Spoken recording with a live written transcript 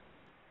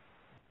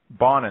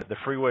Bonin, the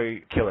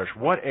freeway killers,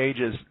 what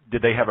ages,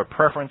 did they have a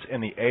preference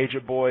in the age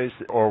of boys,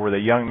 or were they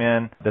young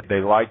men that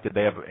they liked? Did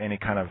they have any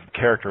kind of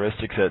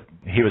characteristics that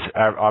he was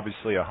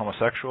obviously a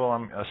homosexual,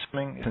 I'm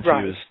assuming, since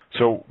right. he was.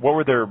 So what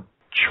were their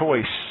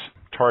choice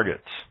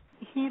targets?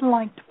 He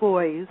liked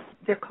boys.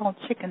 They're called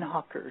chicken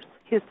hawkers.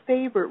 His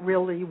favorite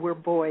really were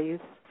boys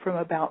from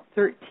about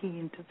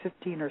 13 to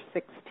 15 or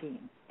 16.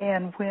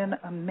 And when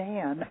a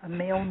male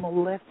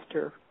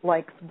molester,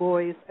 likes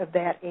boys of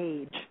that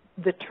age,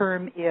 the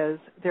term is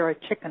they're a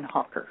chicken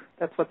hawker.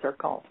 That's what they're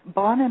called.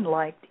 Bonin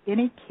liked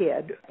any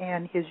kid,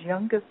 and his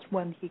youngest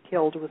one he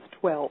killed was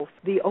 12.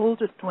 The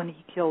oldest one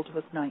he killed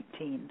was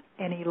 19.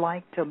 And he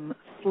liked them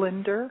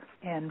slender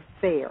and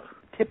fair,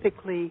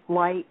 typically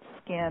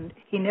light-skinned.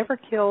 He never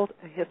killed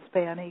a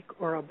Hispanic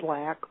or a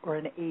black or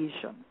an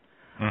Asian.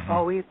 Mm-hmm.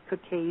 Always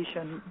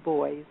Caucasian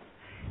boys,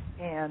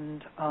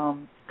 and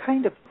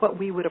kind of what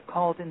we would have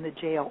called in the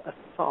jail a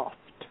soft,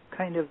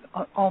 kind of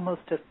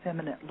almost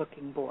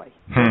effeminate-looking boy.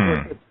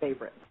 Was his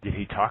favorite. Did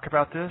he talk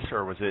about this,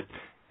 or was it,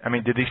 I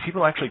mean, did these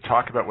people actually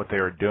talk about what they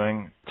were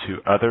doing to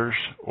others,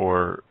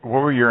 or what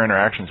were your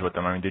interactions with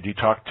them? I mean, did you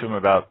talk to them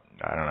about,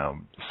 I don't know,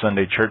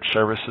 Sunday church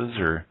services,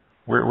 or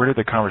where did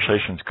the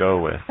conversations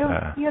go with?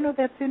 Well,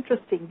 that's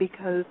interesting,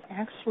 because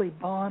actually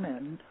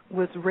Bonin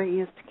was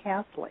raised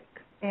Catholic.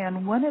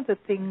 And one of the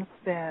things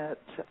that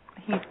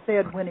he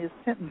said when his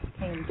sentence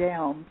came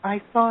down,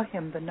 I saw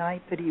him the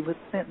night that he was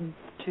sentenced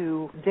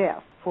to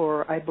death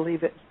for, I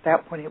believe at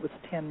that point it was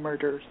 10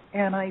 murders.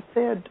 And I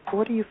said,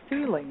 what are you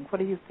feeling?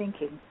 What are you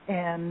thinking?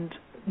 And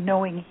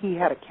knowing he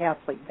had a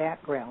Catholic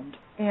background.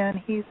 And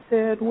he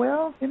said,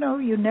 well,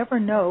 you never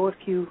know if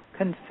you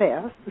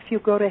confess, if you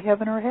go to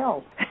heaven or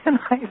hell. And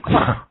I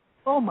thought,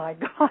 oh, my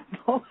God,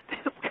 no,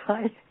 this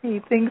guy, he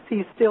thinks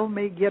he still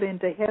may get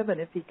into heaven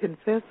if he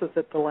confesses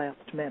at the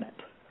last minute.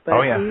 But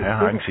I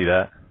can see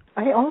that.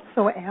 I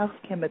also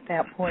asked him at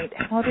that point,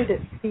 how did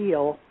it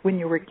feel when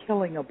you were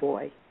killing a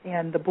boy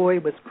and the boy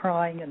was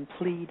crying and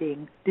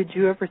pleading? Did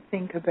you ever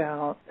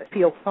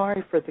feel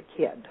sorry for the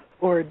kid?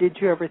 Or did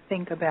you ever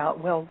think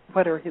about, well,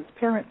 what are his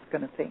parents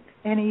going to think?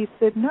 And he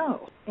said,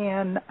 no.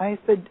 And I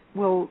said,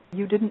 well,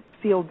 you didn't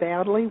feel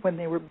badly when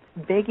they were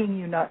begging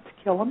you not to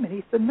kill him? And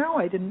he said, no,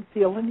 I didn't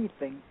feel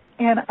anything.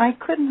 And I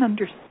couldn't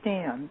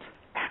understand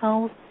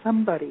how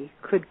somebody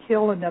could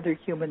kill another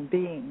human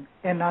being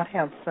and not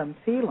have some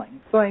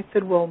feeling. So I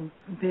said, well,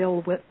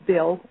 Bill,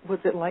 was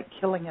it like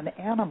killing an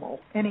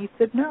animal? And he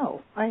said,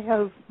 no, I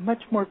have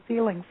much more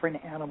feeling for an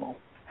animal.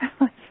 And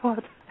I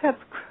thought, that's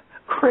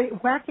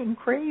whacking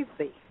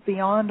crazy,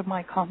 beyond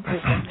my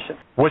comprehension.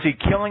 Was he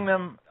killing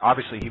them?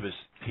 Obviously,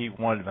 he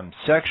wanted them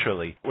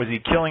sexually. Was he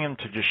killing them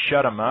to just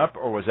shut them up,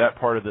 or was that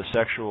part of the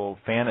sexual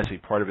fantasy,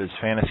 part of his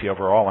fantasy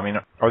overall? I mean,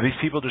 are these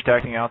people just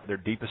acting out their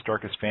deepest,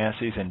 darkest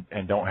fantasies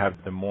and don't have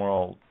the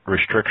moral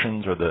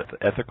restrictions or the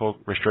ethical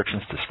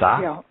restrictions to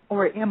stop? Yeah,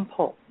 or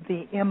impulse,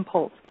 the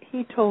impulse.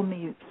 He told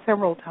me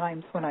several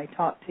times when I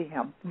talked to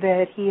him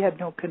that he had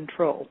no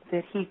control,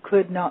 that he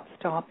could not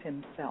stop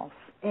himself.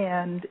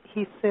 And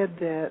he said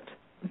that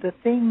the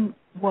thing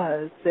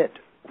was that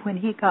when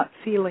he got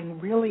feeling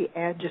really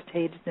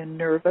agitated and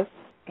nervous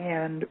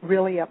and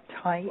really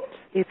uptight,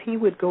 if he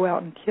would go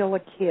out and kill a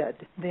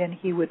kid, then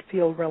he would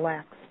feel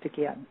relaxed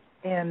again.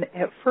 And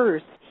at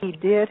first, he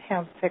did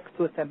have sex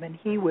with them, and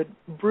he would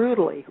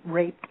brutally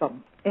rape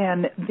them.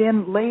 And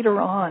then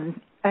later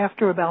on,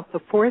 after about the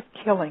fourth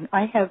killing,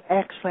 I have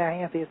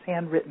his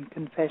handwritten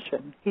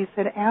confession. He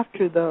said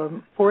after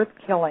the fourth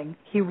killing,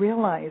 he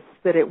realized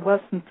that it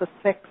wasn't the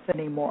sex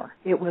anymore.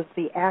 It was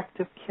the act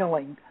of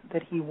killing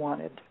that he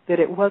wanted, that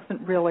it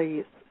wasn't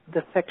really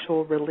the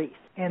sexual release,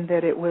 and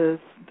that it was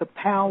the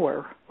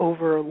power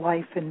over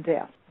life and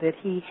death, that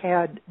he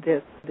had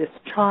this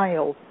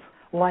child's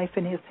life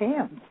in his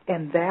hands,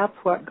 and that's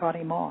what got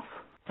him off.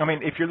 I mean,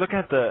 if you're looking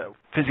at the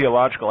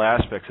physiological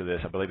aspects of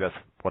this, I believe that's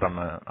what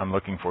I'm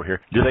looking for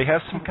here. Do they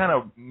have some kind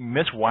of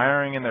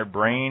miswiring in their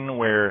brain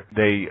where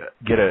they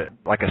get a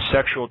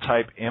sexual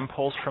type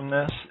impulse from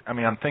this? I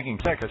mean, I'm thinking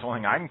sex. That's the only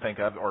thing I can think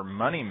of, or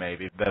money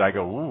maybe, that I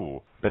go,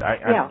 ooh. But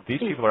these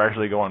people are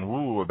actually going,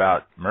 ooh,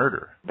 about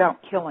murder. About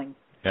killing.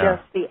 Yeah.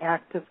 Just the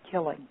act of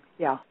killing.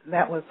 Yeah,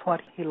 that was what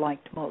he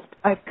liked most.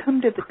 I've come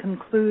to the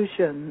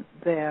conclusion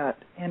that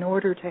in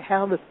order to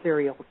have a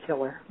serial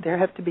killer, there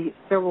have to be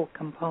several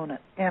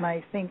components. And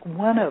I think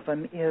one of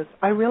them is,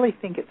 I really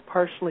think it's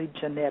partially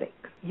genetic.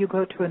 You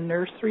go to a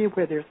nursery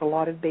where there's a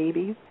lot of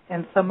babies,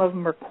 and some of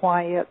them are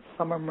quiet,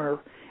 some of them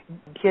are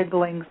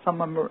giggling,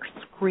 some of them are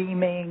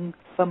screaming,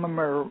 some of them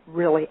are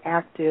really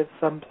active,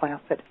 some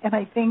placid. And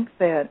I think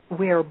that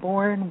we are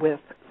born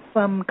with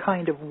some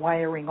kind of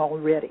wiring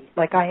already.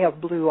 Like I have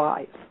blue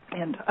eyes,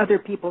 and other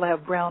people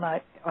have brown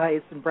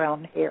eyes and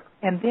brown hair.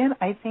 And then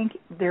I think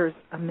there's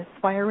a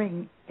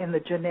misfiring in the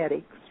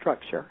genetic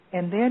structure.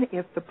 And then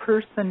if the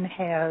person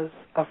has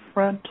a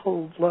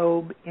frontal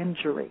lobe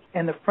injury,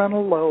 and the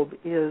frontal lobe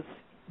is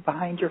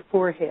behind your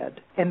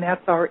forehead, and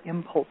that's our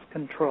impulse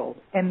control.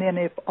 And then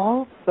if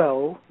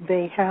also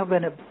they have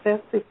an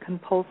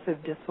obsessive-compulsive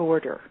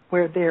disorder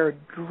where they're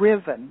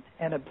driven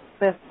and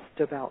obsessed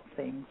about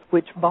things,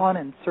 which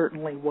Bonin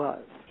certainly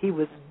was. He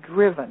was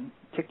driven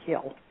to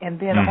kill. And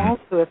then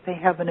also if they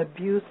have an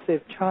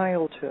abusive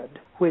childhood,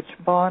 which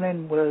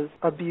Bonin was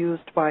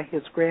abused by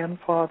his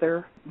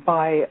grandfather,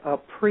 by a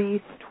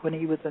priest when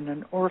he was in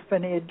an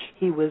orphanage,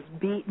 he was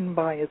beaten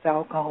by his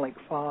alcoholic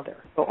father.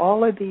 So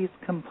all of these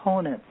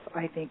components,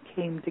 I think,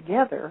 came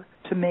together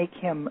to make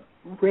him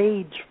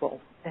rageful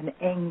and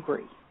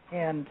angry.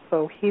 And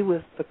so he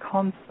was the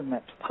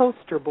consummate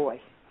poster boy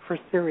for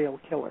serial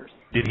killers.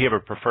 Did he have a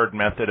preferred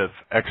method of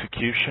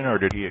execution, or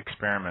did he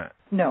experiment?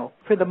 No.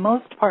 For the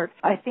most part,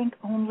 I think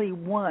only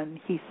one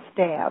he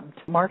stabbed,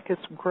 Marcus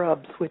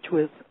Grubbs, which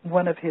was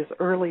one of his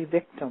early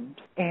victims.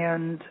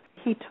 And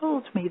he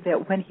told me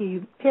that when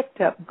he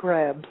picked up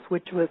Grubbs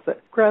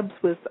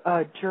was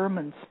a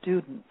German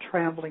student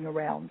traveling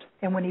around.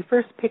 And when he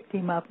first picked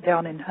him up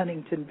down in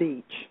Huntington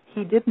Beach,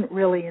 he didn't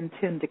really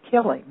intend to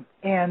kill him.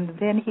 And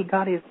then he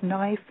got his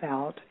knife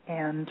out,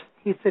 and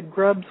he said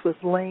Grubbs was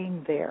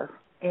laying there.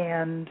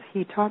 And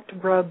he talked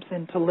Grubbs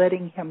into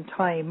letting him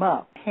tie him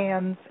up,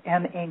 hands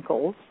and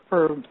ankles,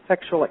 for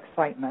sexual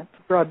excitement.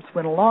 Grubbs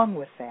went along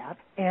with that.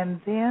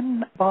 And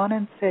then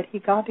Bonin said he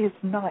got his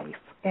knife,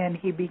 and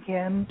he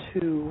began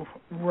to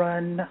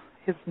run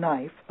his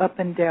knife up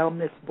and down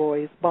this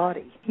boy's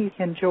body. He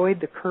enjoyed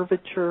the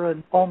curvature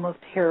and almost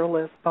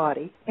hairless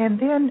body. And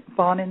then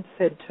Bonin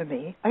said to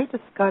me, I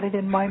just got it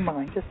in my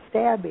mind to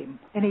stab him.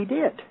 And he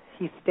did.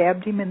 He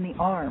stabbed him in the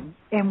arm.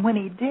 And when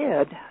he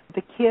did,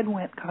 the kid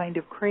went kind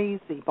of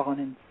crazy,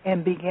 Bonin,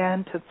 and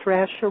began to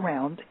thrash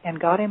around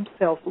and got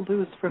himself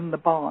loose from the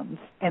bonds.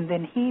 And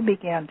then he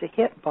began to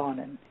hit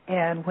Bonin.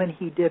 And when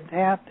he did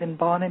that, then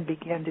Bonin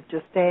began to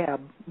just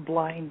stab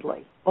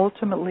blindly.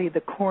 Ultimately,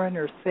 the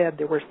coroner said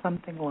there were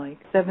something like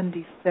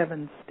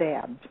 77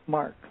 stab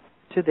marks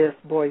to this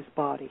boy's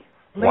body.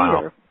 Wow.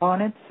 Later,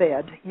 Bonin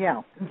said,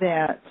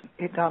 that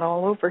it got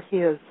all over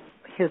his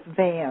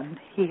van.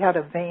 He had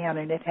a van,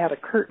 and it had a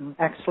curtain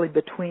actually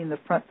between the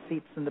front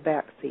seats and the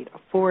back seat, a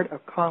Ford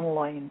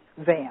Econoline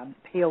van,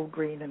 pale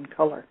green in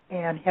color,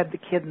 and had the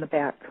kid in the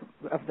back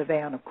of the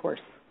van, of course.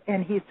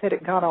 And he said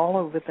it got all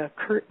over the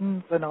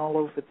curtains and all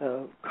over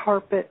the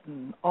carpet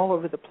and all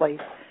over the place.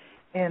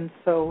 And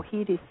so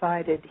he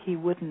decided he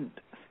wouldn't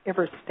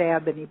ever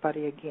stab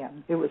anybody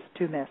again. It was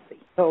too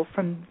messy. So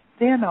from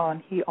then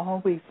on, he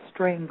always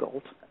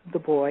strangled the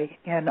boy,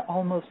 and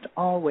almost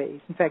always,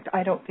 in fact,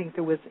 I don't think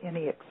there was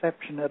any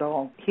exception at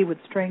all, he would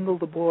strangle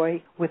the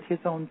boy with his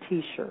own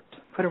T-shirt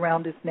put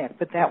around his neck,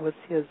 but that was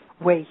his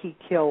way he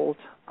killed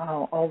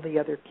all the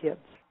other kids.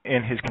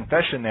 In his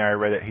confession there, I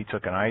read that he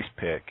took an ice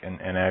pick and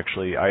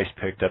actually ice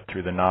picked up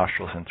through the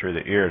nostrils and through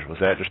the ears. Was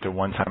that just a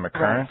one-time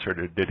occurrence, or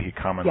did he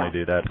commonly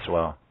do that as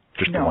well?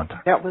 Just the one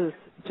time? That was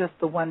just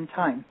the one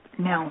time.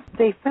 Now,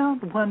 they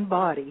found one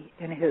body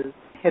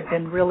had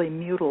been really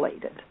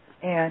mutilated,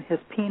 and his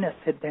penis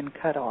had been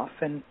cut off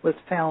and was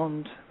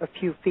found a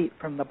few feet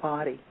from the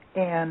body.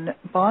 And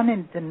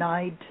Bonin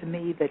denied to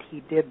me that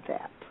he did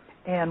that.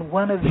 And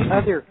one of the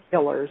other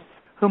killers,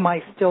 whom I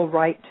still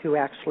write to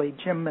actually,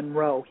 Jim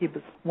Monroe, he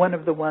was one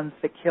of the ones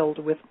that killed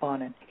with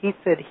Bonin, he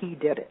said he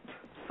did it.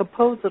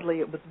 Supposedly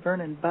it was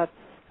Vernon Butt's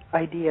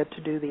idea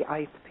to do the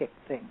ice pick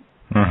thing.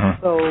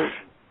 Mm-hmm. So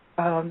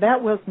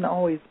that wasn't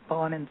always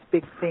Bonin's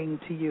big thing,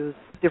 to use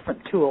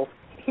different tools.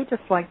 He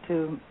just liked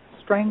to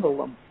strangle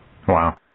them. Wow.